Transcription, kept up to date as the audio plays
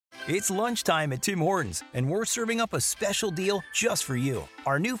It's lunchtime at Tim Hortons, and we're serving up a special deal just for you.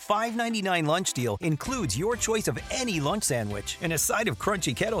 Our new $5.99 lunch deal includes your choice of any lunch sandwich and a side of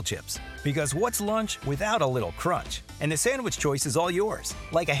crunchy kettle chips. Because what's lunch without a little crunch? And the sandwich choice is all yours,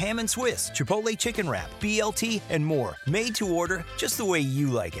 like a ham and Swiss, Chipotle chicken wrap, BLT, and more, made to order just the way you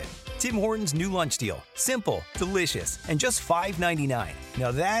like it. Tim Hortons' new lunch deal. Simple, delicious, and just $5.99.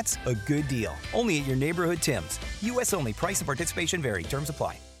 Now that's a good deal. Only at your neighborhood Tim's. U.S. only. Price and participation vary. Terms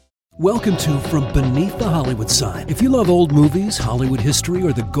apply. Welcome to From Beneath the Hollywood Sign. If you love old movies, Hollywood history,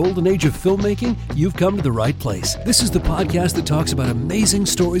 or the golden age of filmmaking, you've come to the right place. This is the podcast that talks about amazing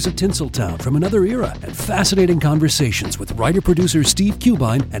stories of Tinseltown from another era and fascinating conversations with writer-producer Steve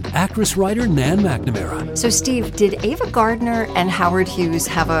Cubine and actress-writer Nan McNamara. So, Steve, did Ava Gardner and Howard Hughes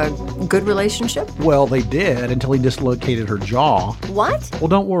have a good relationship? Well, they did until he dislocated her jaw. What? Well,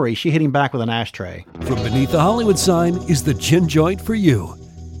 don't worry. She hit him back with an ashtray. From Beneath the Hollywood Sign is the gin joint for you.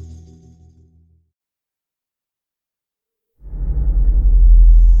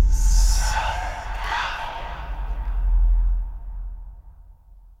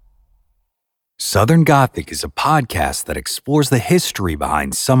 Southern Gothic is a podcast that explores the history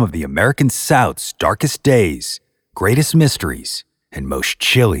behind some of the American South's darkest days, greatest mysteries, and most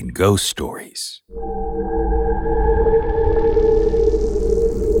chilling ghost stories.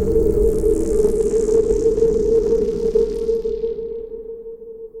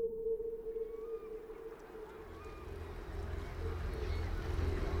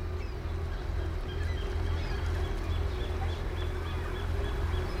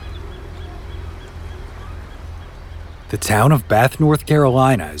 The town of Bath, North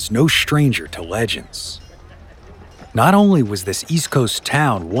Carolina is no stranger to legends. Not only was this East Coast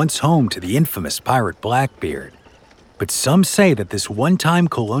town once home to the infamous pirate Blackbeard, but some say that this one-time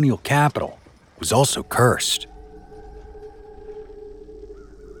colonial capital was also cursed.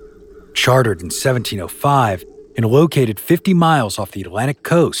 Chartered in 1705 and located 50 miles off the Atlantic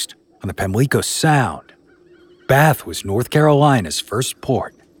coast on the Pamlico Sound, Bath was North Carolina's first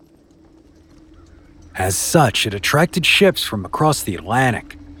port. As such, it attracted ships from across the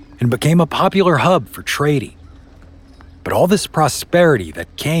Atlantic and became a popular hub for trading. But all this prosperity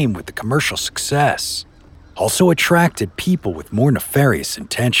that came with the commercial success also attracted people with more nefarious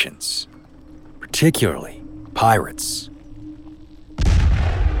intentions, particularly pirates.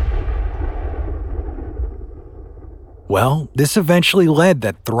 Well, this eventually led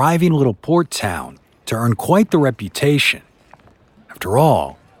that thriving little port town to earn quite the reputation. After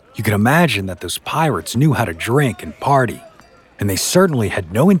all, you can imagine that those pirates knew how to drink and party, and they certainly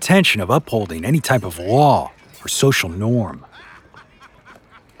had no intention of upholding any type of law or social norm.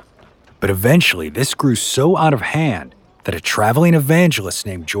 But eventually, this grew so out of hand that a traveling evangelist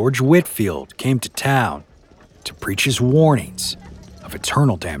named George Whitfield came to town to preach his warnings of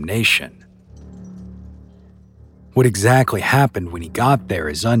eternal damnation. What exactly happened when he got there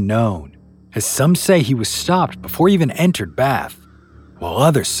is unknown, as some say he was stopped before he even entered Bath, while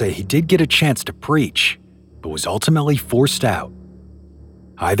others say he did get a chance to preach, but was ultimately forced out.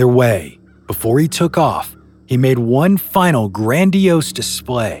 Either way, before he took off, he made one final grandiose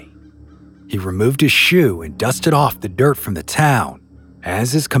display. He removed his shoe and dusted off the dirt from the town,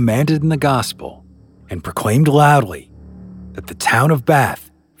 as is commanded in the gospel, and proclaimed loudly that the town of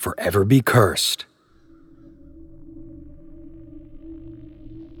Bath forever be cursed.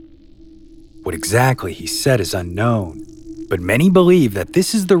 What exactly he said is unknown, but many believe that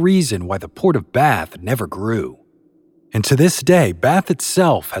this is the reason why the port of Bath never grew. And to this day, Bath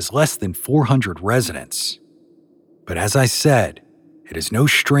itself has less than 400 residents. But as I said, it is no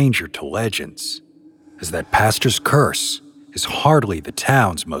stranger to legends, as that pastor's curse is hardly the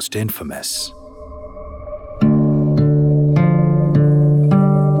town's most infamous.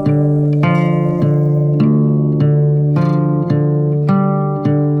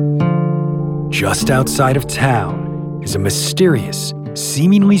 Just outside of town is a mysterious,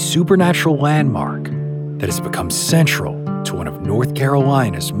 seemingly supernatural landmark that has become central to one of North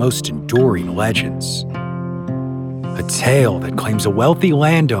Carolina's most enduring legends. A tale that claims a wealthy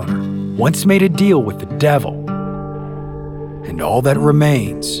landowner once made a deal with the devil, and all that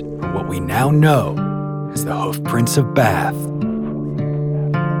remains are what we now know as the Hoofprints of Bath.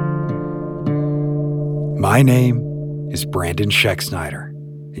 My name is Brandon Scheck-Snyder,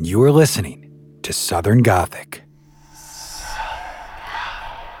 and you are listening to Southern Gothic.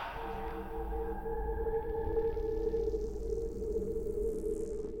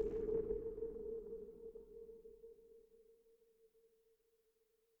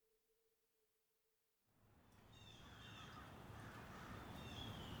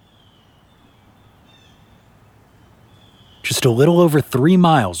 Just a little over 3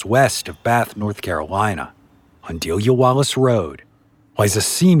 miles west of Bath, North Carolina, on Delia Wallace Road, lies a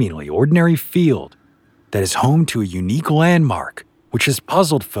seemingly ordinary field that is home to a unique landmark which has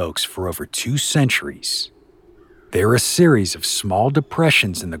puzzled folks for over 2 centuries. There are a series of small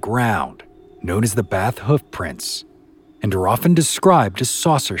depressions in the ground known as the Bath Hoofprints, and are often described as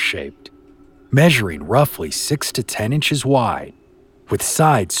saucer-shaped, measuring roughly 6 to 10 inches wide, with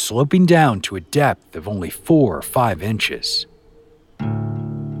sides sloping down to a depth of only 4 or 5 inches.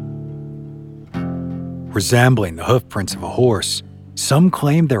 Resembling the hoofprints of a horse, some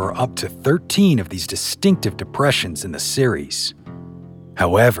claim there are up to 13 of these distinctive depressions in the series.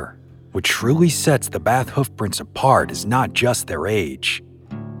 However, what truly sets the Bath Hoofprints apart is not just their age,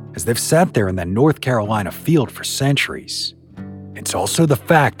 as they've sat there in that North Carolina field for centuries. It's also the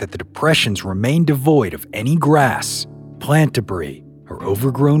fact that the depressions remain devoid of any grass, plant debris, or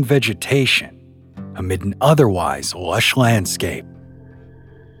overgrown vegetation, amid an otherwise lush landscape.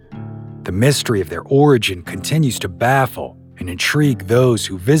 The mystery of their origin continues to baffle and intrigue those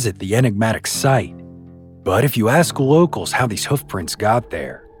who visit the enigmatic site. But if you ask locals how these hoofprints got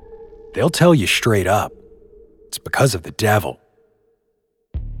there, they'll tell you straight up, it's because of the devil.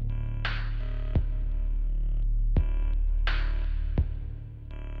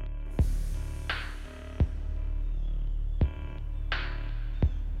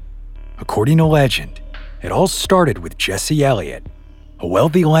 According to legend, it all started with Jesse Elliott, a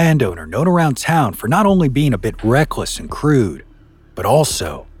wealthy landowner known around town for not only being a bit reckless and crude, but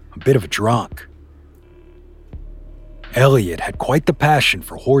also a bit of a drunk. Elliott had quite the passion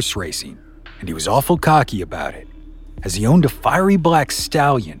for horse racing, and he was awful cocky about it, as he owned a fiery black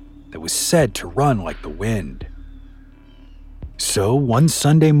stallion that was said to run like the wind. So one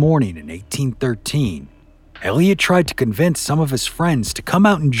Sunday morning in 1813, Elliott tried to convince some of his friends to come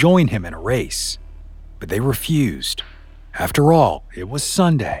out and join him in a race, but they refused. After all, it was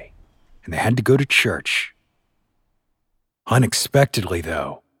Sunday, and they had to go to church. Unexpectedly,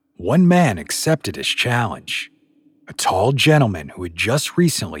 though, one man accepted his challenge, a tall gentleman who had just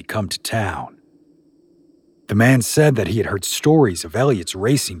recently come to town. The man said that he had heard stories of Elliott's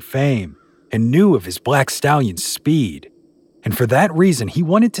racing fame and knew of his black stallion's speed, and for that reason he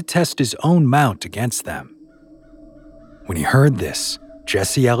wanted to test his own mount against them. When he heard this,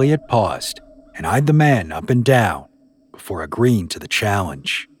 Jesse Elliott paused and eyed the man up and down before agreeing to the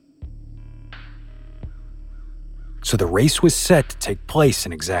challenge. So the race was set to take place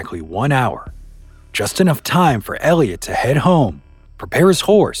in exactly 1 hour, just enough time for Elliott to head home, prepare his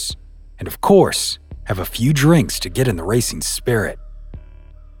horse, and of course, have a few drinks to get in the racing spirit.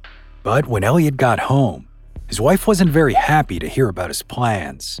 But when Elliott got home, his wife wasn't very happy to hear about his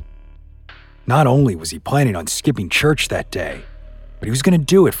plans. Not only was he planning on skipping church that day, but he was going to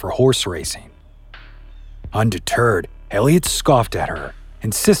do it for horse racing. Undeterred, Elliott scoffed at her,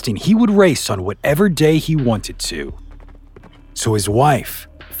 insisting he would race on whatever day he wanted to. So his wife,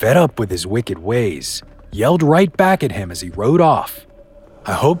 fed up with his wicked ways, yelled right back at him as he rode off,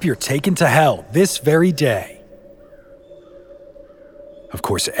 "I hope you're taken to hell this very day." Of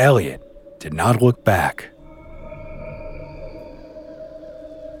course, Elliott did not look back.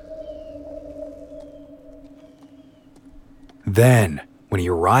 Then, when he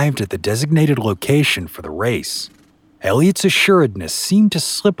arrived at the designated location for the race, Elliott's assuredness seemed to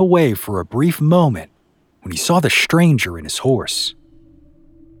slip away for a brief moment when he saw the stranger in his horse.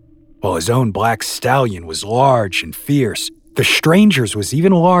 While his own black stallion was large and fierce, the stranger's was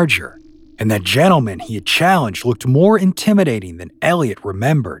even larger, and that gentleman he had challenged looked more intimidating than Elliott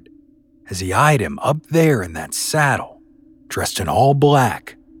remembered, as he eyed him up there in that saddle, dressed in all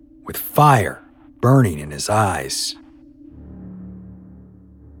black, with fire burning in his eyes.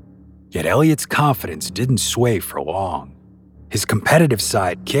 Yet Elliott's confidence didn't sway for long. His competitive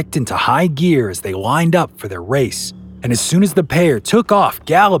side kicked into high gear as they lined up for their race, and as soon as the pair took off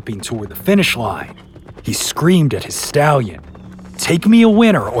galloping toward the finish line, he screamed at his stallion, "Take me a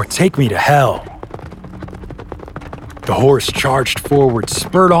winner or take me to hell." The horse charged forward,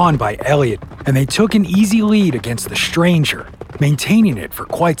 spurred on by Elliott, and they took an easy lead against the stranger, maintaining it for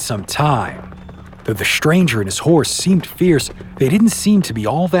quite some time. Though the stranger and his horse seemed fierce, they didn't seem to be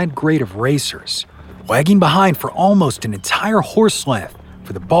all that great of racers, lagging behind for almost an entire horse length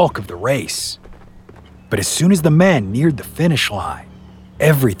for the bulk of the race. But as soon as the men neared the finish line,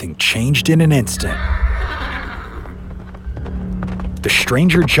 everything changed in an instant. The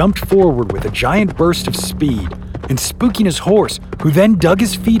stranger jumped forward with a giant burst of speed, and spooking his horse, who then dug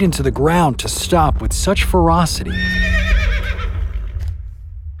his feet into the ground to stop with such ferocity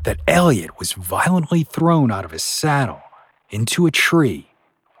that Elliott was violently thrown out of his saddle into a tree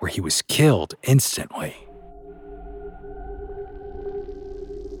where he was killed instantly.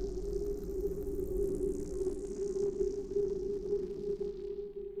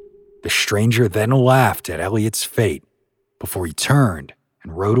 stranger then laughed at Elliot's fate before he turned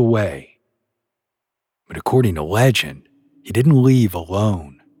and rode away. But according to legend, he didn't leave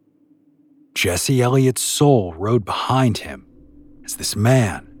alone. Jesse Elliot's soul rode behind him, as this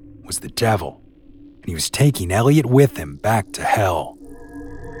man was the devil, and he was taking Elliot with him back to hell.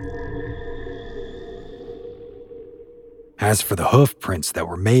 As for the hoof prints that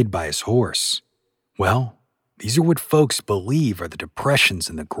were made by his horse, well, these are what folks believe are the depressions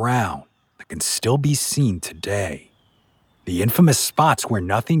in the ground that can still be seen today. The infamous spots where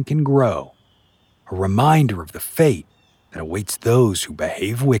nothing can grow, a reminder of the fate that awaits those who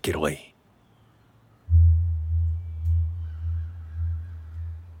behave wickedly.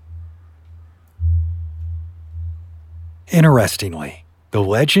 Interestingly, the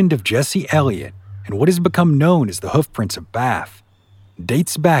legend of Jesse Elliot and what has become known as the Hoofprints of Bath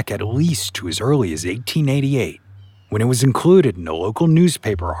dates back at least to as early as 1888, when it was included in a local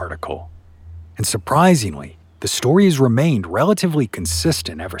newspaper article. And surprisingly, the story has remained relatively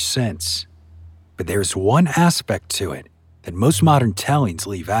consistent ever since. But there's one aspect to it that most modern tellings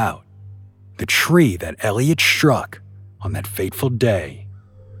leave out: the tree that Elliot struck on that fateful day.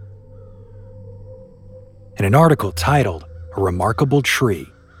 In an article titled "A Remarkable Tree,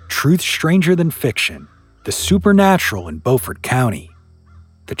 Truth Stranger Than Fiction, The Supernatural in Beaufort County,"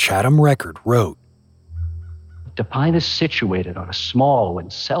 the Chatham Record wrote, "The pine is situated on a small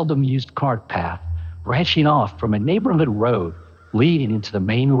and seldom used cart path branching off from a neighborhood road leading into the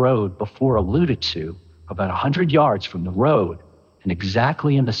main road before alluded to, about 100 yards from the road and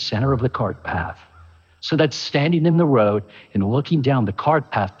exactly in the center of the cart path. So that standing in the road and looking down the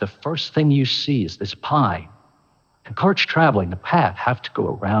cart path, the first thing you see is this pine. And carts traveling the path have to go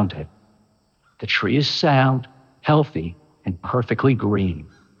around it. The tree is sound, healthy, and perfectly green,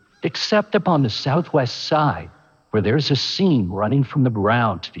 except upon the southwest side, where there's a seam running from the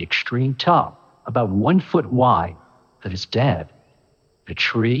ground to the extreme top, about 1 foot wide, that is dead. The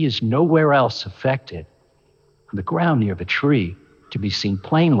tree is nowhere else affected. On the ground near the tree, to be seen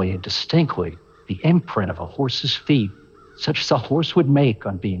plainly and distinctly, the imprint of a horse's feet, such as a horse would make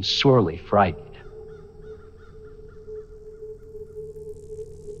on being sorely frightened."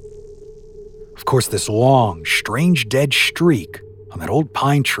 Of course, this long, strange dead streak on that old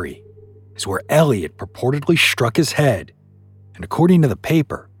pine tree is where Elliot purportedly struck his head. And according to the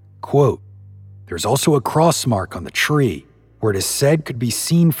paper, quote, "There's also a cross mark on the tree where it is said could be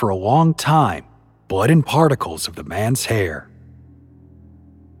seen for a long time, blood and particles of the man's hair."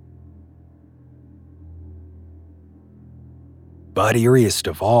 But eeriest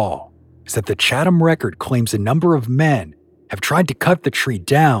of all is that the Chatham Record claims a number of men have tried to cut the tree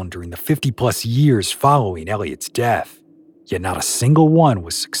down during the 50-plus years following Elliot's death, yet not a single one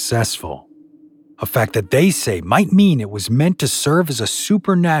was successful. A fact that they say might mean it was meant to serve as a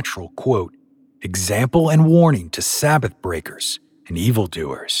supernatural, quote, "example and warning to Sabbath breakers and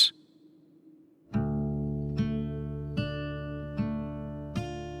evildoers."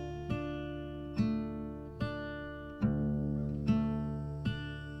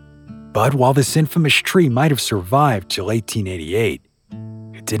 But while this infamous tree might have survived till 1888,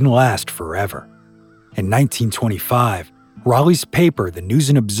 it didn't last forever. In 1925, Raleigh's paper, the News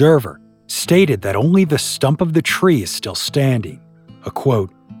and Observer, stated that only the stump of the tree is still standing, a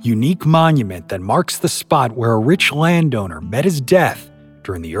quote, "unique monument that marks the spot where a rich landowner met his death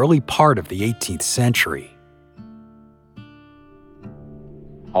during the early part of the 18th century.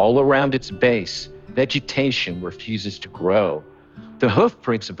 All around its base, vegetation refuses to grow. The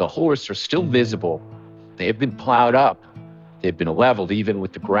hoofprints of the horse are still visible. They have been plowed up. They've been leveled even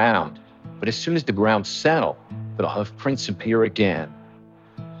with the ground. But as soon as the ground settles, the hoofprints appear again.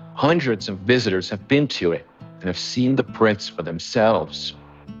 Hundreds of visitors have been to it and have seen the prints for themselves."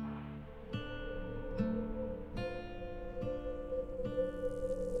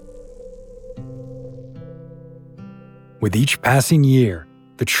 With each passing year,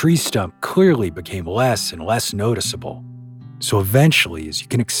 the tree stump clearly became less and less noticeable. So eventually, as you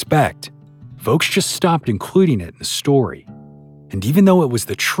can expect, folks just stopped including it in the story. And even though it was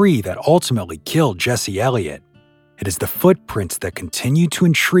the tree that ultimately killed Jesse Elliot, it is the footprints that continue to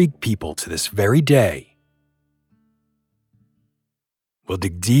intrigue people to this very day. We'll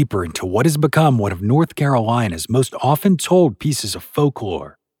dig deeper into what has become one of North Carolina's most often told pieces of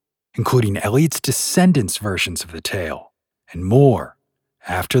folklore, including Elliot's descendants' versions of the tale, and more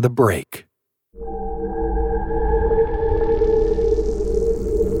after the break.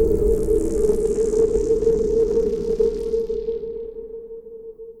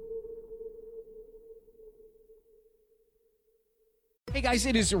 Hey guys,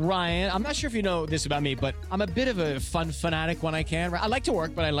 it is Ryan. I'm not sure if you know this about me, but I'm a bit of a fun fanatic when I can. I like to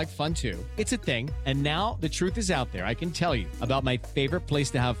work, but I like fun too. It's a thing. And now the truth is out there. I can tell you about my favorite place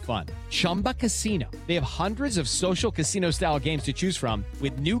to have fun. Chumba Casino. They have hundreds of social casino style games to choose from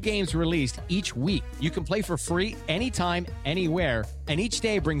with new games released each week. You can play for free anytime, anywhere. And each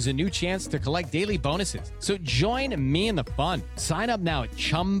day brings a new chance to collect daily bonuses. So join me in the fun. Sign up now at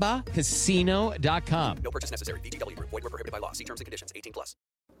ChumbaCasino.com. No purchase necessary. VGW Group. Void where prohibited by law. See terms and conditions. 18+.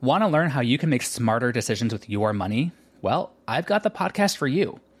 Want to learn how you can make smarter decisions with your money? Well, I've got the podcast for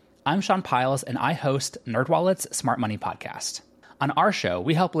you. I'm Sean Piles, and I host NerdWallet's Smart Money Podcast. On our show,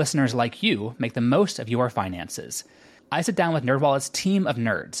 we help listeners like you make the most of your finances. I sit down with NerdWallet's team of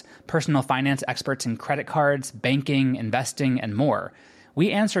nerds, personal finance experts in credit cards, banking, investing, and more.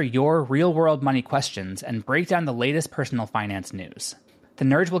 We answer your real-world money questions and break down the latest personal finance news. The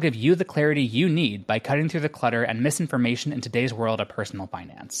nerds will give you the clarity you need by cutting through the clutter and misinformation in today's world of personal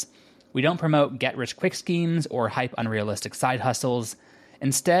finance. We don't promote get-rich-quick schemes or hype unrealistic side hustles.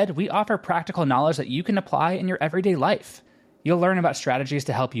 Instead, we offer practical knowledge that you can apply in your everyday life. You'll learn about strategies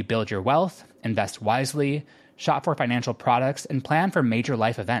to help you build your wealth, invest wisely, shop for financial products, and plan for major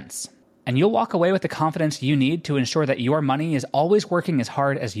life events. And you'll walk away with the confidence you need to ensure that your money is always working as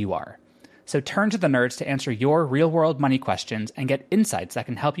hard as you are. So turn to the nerds to answer your real-world money questions and get insights that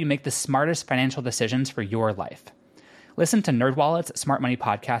can help you make the smartest financial decisions for your life. Listen to NerdWallet's Smart Money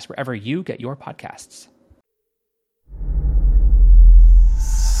Podcast wherever you get your podcasts.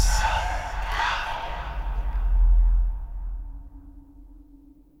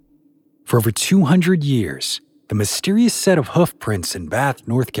 For over 200 years, the mysterious set of hoofprints in Bath,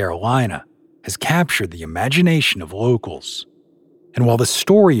 North Carolina, has captured the imagination of locals. And while the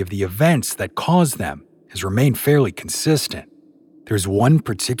story of the events that caused them has remained fairly consistent, there's one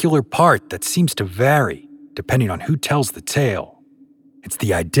particular part that seems to vary depending on who tells the tale. It's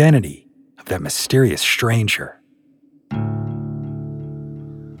the identity of that mysterious stranger.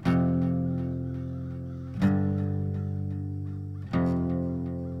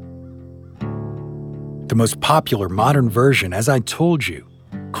 The most popular modern version, as I told you,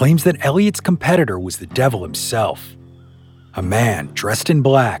 claims that Elliot's competitor was the devil himself. A man dressed in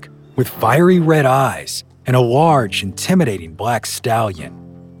black, with fiery red eyes, and a large, intimidating black stallion.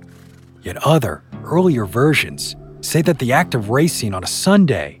 Yet other, earlier versions say that the act of racing on a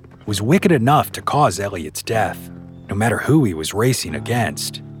Sunday was wicked enough to cause Elliot's death, no matter who he was racing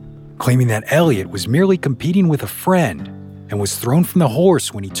against, claiming that Elliot was merely competing with a friend and was thrown from the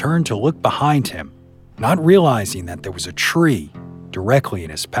horse when he turned to look behind him, not realizing that there was a tree directly in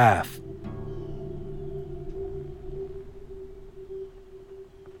his path.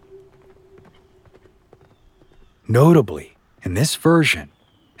 Notably, in this version,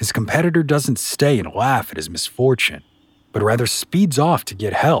 his competitor doesn't stay and laugh at his misfortune, but rather speeds off to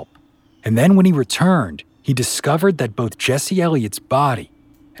get help. And then when he returned, he discovered that both Jesse Elliott's body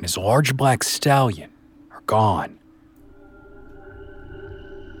and his large black stallion are gone.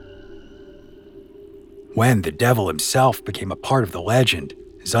 When the devil himself became a part of the legend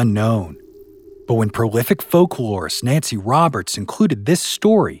is unknown. But when prolific folklorist Nancy Roberts included this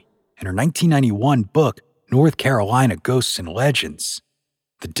story in her 1991 book, North Carolina Ghosts and Legends,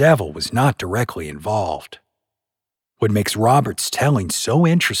 the devil was not directly involved. What makes Roberts' telling so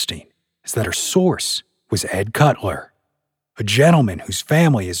interesting is that her source was Ed Cutler, a gentleman whose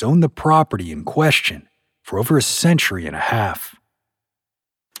family has owned the property in question for over a century and a half.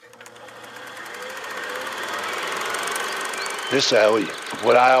 This Elliot, from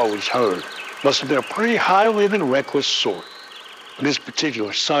what I always heard, must have been a pretty high-living, reckless sort. On this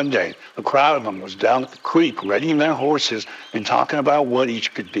particular Sunday, a crowd of them was down at the creek readying their horses and talking about what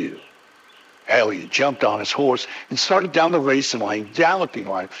each could do. Elliot jumped on his horse and started down the racing lane, galloping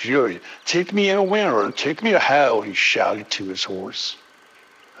like fury. "Take me in a winter, or take me to hell," he shouted to his horse.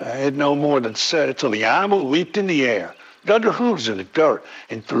 I had no more than said it till the animal leaped in the air, dug her hooves in the dirt,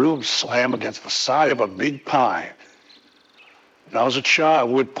 and threw him slam against the side of a big pine. When I was a child,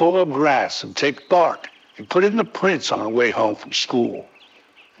 we'd pull up grass and take bark and put it in the prints on our way home from school.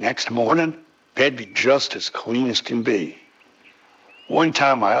 Next morning, they'd be just as clean as can be. One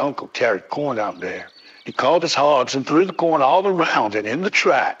time my uncle carried corn out there. He called his hogs and threw the corn all around and in the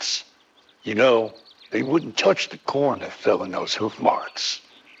tracks. You know, they wouldn't touch the corn that fell in those hoof marks.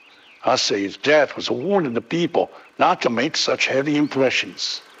 I say his death was a warning to people not to make such heavy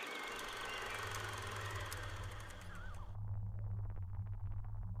impressions.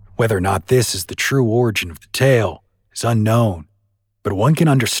 Whether or not this is the true origin of the tale is unknown, but one can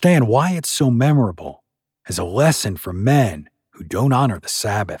understand why it's so memorable as a lesson for men who don't honor the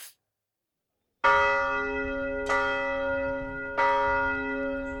Sabbath.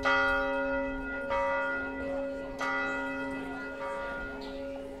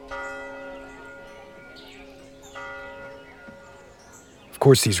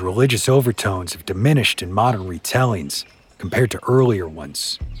 course, these religious overtones have diminished in modern retellings compared to earlier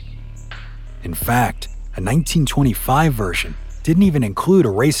ones. In fact, a 1925 version didn't even include a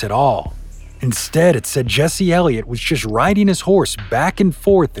race at all. Instead, it said Jesse Elliott was just riding his horse back and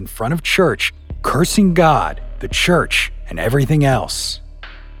forth in front of church, cursing God, the church, and everything else.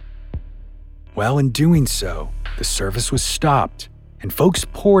 Well, in doing so, the service was stopped, and folks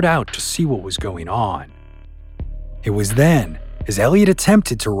poured out to see what was going on. It was then, as Elliott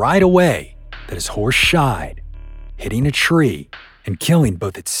attempted to ride away, that his horse shied, hitting a tree and killing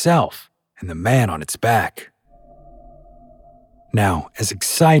both itself and the man on its back. Now, as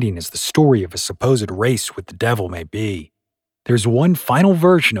exciting as the story of a supposed race with the devil may be, there's one final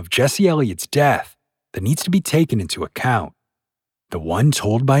version of Jesse Elliott's death that needs to be taken into account, the one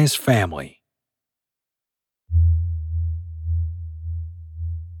told by his family.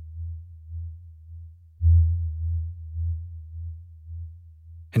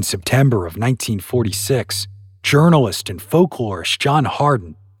 In September of 1946, journalist and folklorist John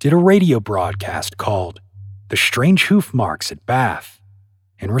Hardin did a radio broadcast called The Strange Hoof Marks at Bath.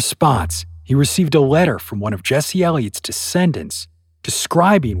 In response, he received a letter from one of Jesse Elliott's descendants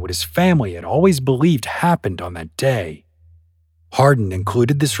describing what his family had always believed happened on that day. Hardin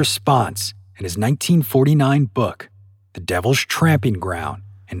included this response in his 1949 book, The Devil's Tramping Ground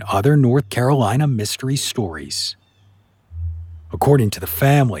and Other North Carolina Mystery Stories. According to the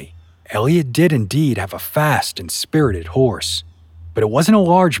family, Elliott did indeed have a fast and spirited horse, but it wasn't a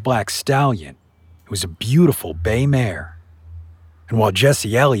large black stallion. It was a beautiful bay mare. And while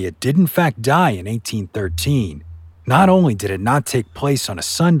Jesse Elliott did in fact die in 1813, not only did it not take place on a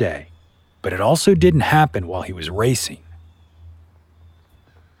Sunday, but it also didn't happen while he was racing.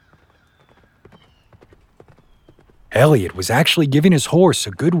 Elliott was actually giving his horse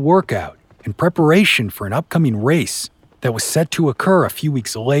a good workout in preparation for an upcoming race that was set to occur a few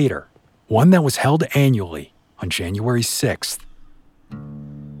weeks later, one that was held annually on January 6th.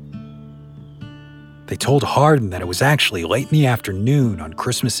 They told Hardin that it was actually late in the afternoon on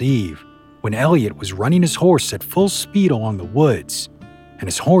Christmas Eve when Elliott was running his horse at full speed along the woods, and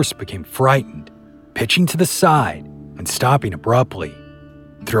his horse became frightened, pitching to the side and stopping abruptly,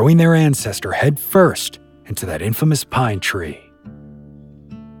 throwing their ancestor head first into that infamous pine tree.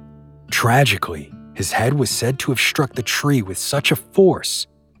 Tragically, his head was said to have struck the tree with such a force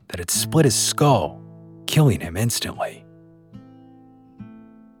that it split his skull, killing him instantly.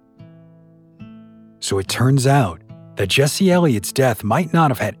 So it turns out that Jesse Elliott's death might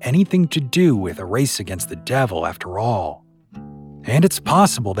not have had anything to do with a race against the devil after all. And it's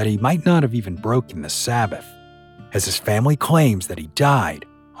possible that he might not have even broken the Sabbath, as his family claims that he died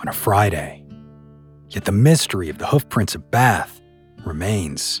on a Friday. Yet the mystery of the Hoofprints of Bath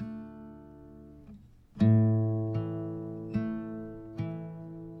remains.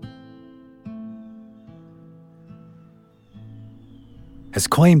 As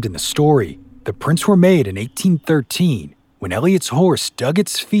claimed in the story, the prints were made in 1813 when Elliott's horse dug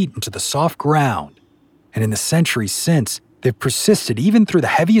its feet into the soft ground, and in the centuries since, they've persisted even through the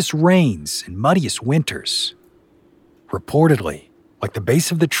heaviest rains and muddiest winters. Reportedly, like the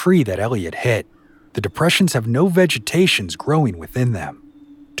base of the tree that Elliott hit, the depressions have no vegetations growing within them,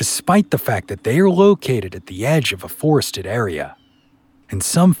 despite the fact that they are located at the edge of a forested area. And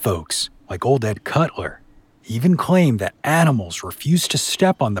some folks, like old Ed Cutler, even claim that animals refuse to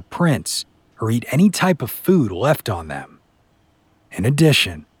step on the prints or eat any type of food left on them. In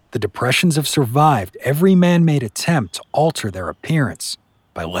addition, the depressions have survived every man-made attempt to alter their appearance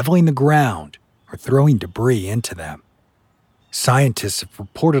by leveling the ground or throwing debris into them. Scientists have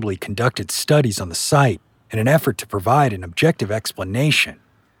reportedly conducted studies on the site in an effort to provide an objective explanation,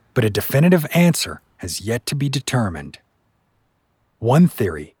 but a definitive answer has yet to be determined. One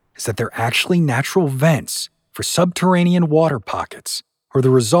theory is that they're actually natural vents for subterranean water pockets or the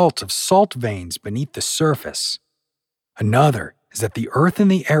result of salt veins beneath the surface. Another is that the earth in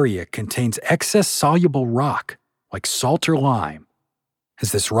the area contains excess soluble rock, like salt or lime.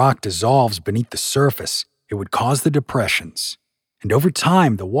 As this rock dissolves beneath the surface, it would cause the depressions, and over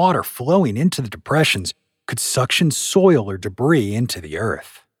time, the water flowing into the depressions could suction soil or debris into the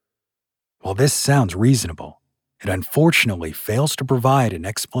earth. While this sounds reasonable, it unfortunately fails to provide an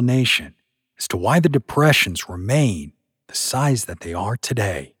explanation as to why the depressions remain the size that they are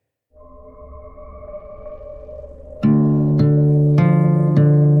today.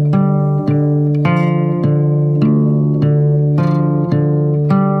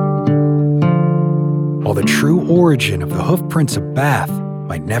 While the true origin of the Hoofprints of Bath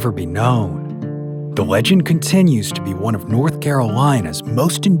might never be known, the legend continues to be one of North Carolina's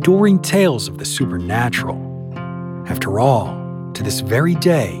most enduring tales of the supernatural. After all, to To this very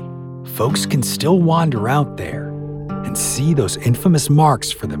day, folks can still wander out there and see those infamous marks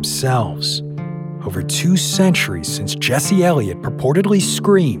for themselves. Over 2 centuries since Jesse Elliott purportedly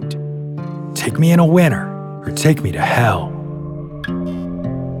screamed, "Take me in a winter or take me to hell."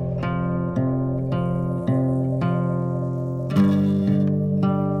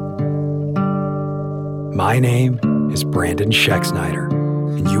 My name is Brandon Schexnayder,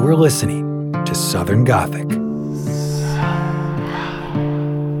 and you are listening to Southern Gothic.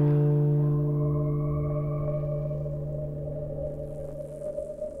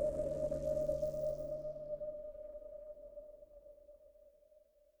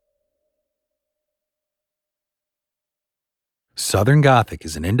 Southern Gothic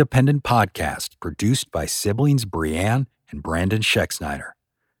is an independent podcast produced by siblings Brianne and Brandon Schexnayder.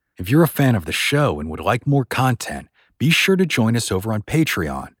 If you're a fan of the show and would like more content, be sure to join us over on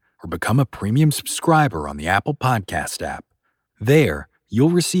Patreon or become a premium subscriber on the Apple Podcast app. There,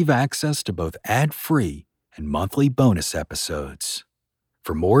 you'll receive access to both ad-free and monthly bonus episodes.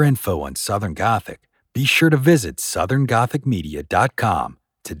 For more info on Southern Gothic, be sure to visit southerngothicmedia.com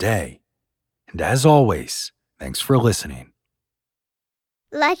today. And as always, thanks for listening.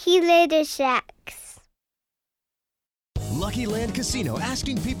 Lucky Little Shacks. Lucky Land Casino,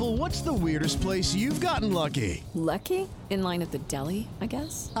 asking people, what's the weirdest place you've gotten lucky? Lucky? In line at the deli, I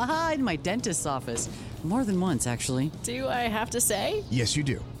guess? Aha, in my dentist's office. More than once, actually. Do I have to say? Yes, you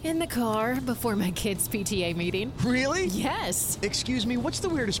do. In the car before my kids' PTA meeting. Really? Yes. Excuse me, what's the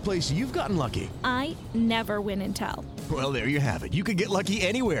weirdest place you've gotten lucky? I never win and tell. Well, there you have it. You can get lucky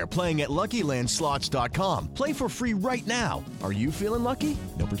anywhere, playing at LuckyLandSlots.com. Play for free right now. Are you feeling lucky?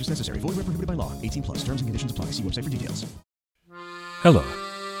 No purchase necessary. Void where prohibited by law. 18 plus. Terms and conditions apply. See website for details. Hello.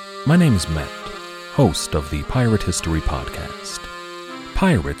 My name is Matt, host of the Pirate History Podcast.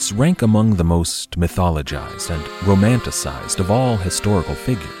 Pirates rank among the most mythologized and romanticized of all historical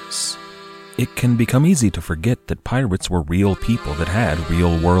figures. It can become easy to forget that pirates were real people that had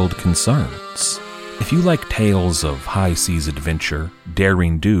real-world concerns. If you like tales of high-seas adventure,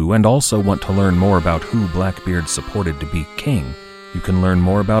 daring do, and also want to learn more about who Blackbeard supported to be king, you can learn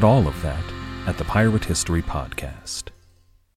more about all of that at the Pirate History Podcast.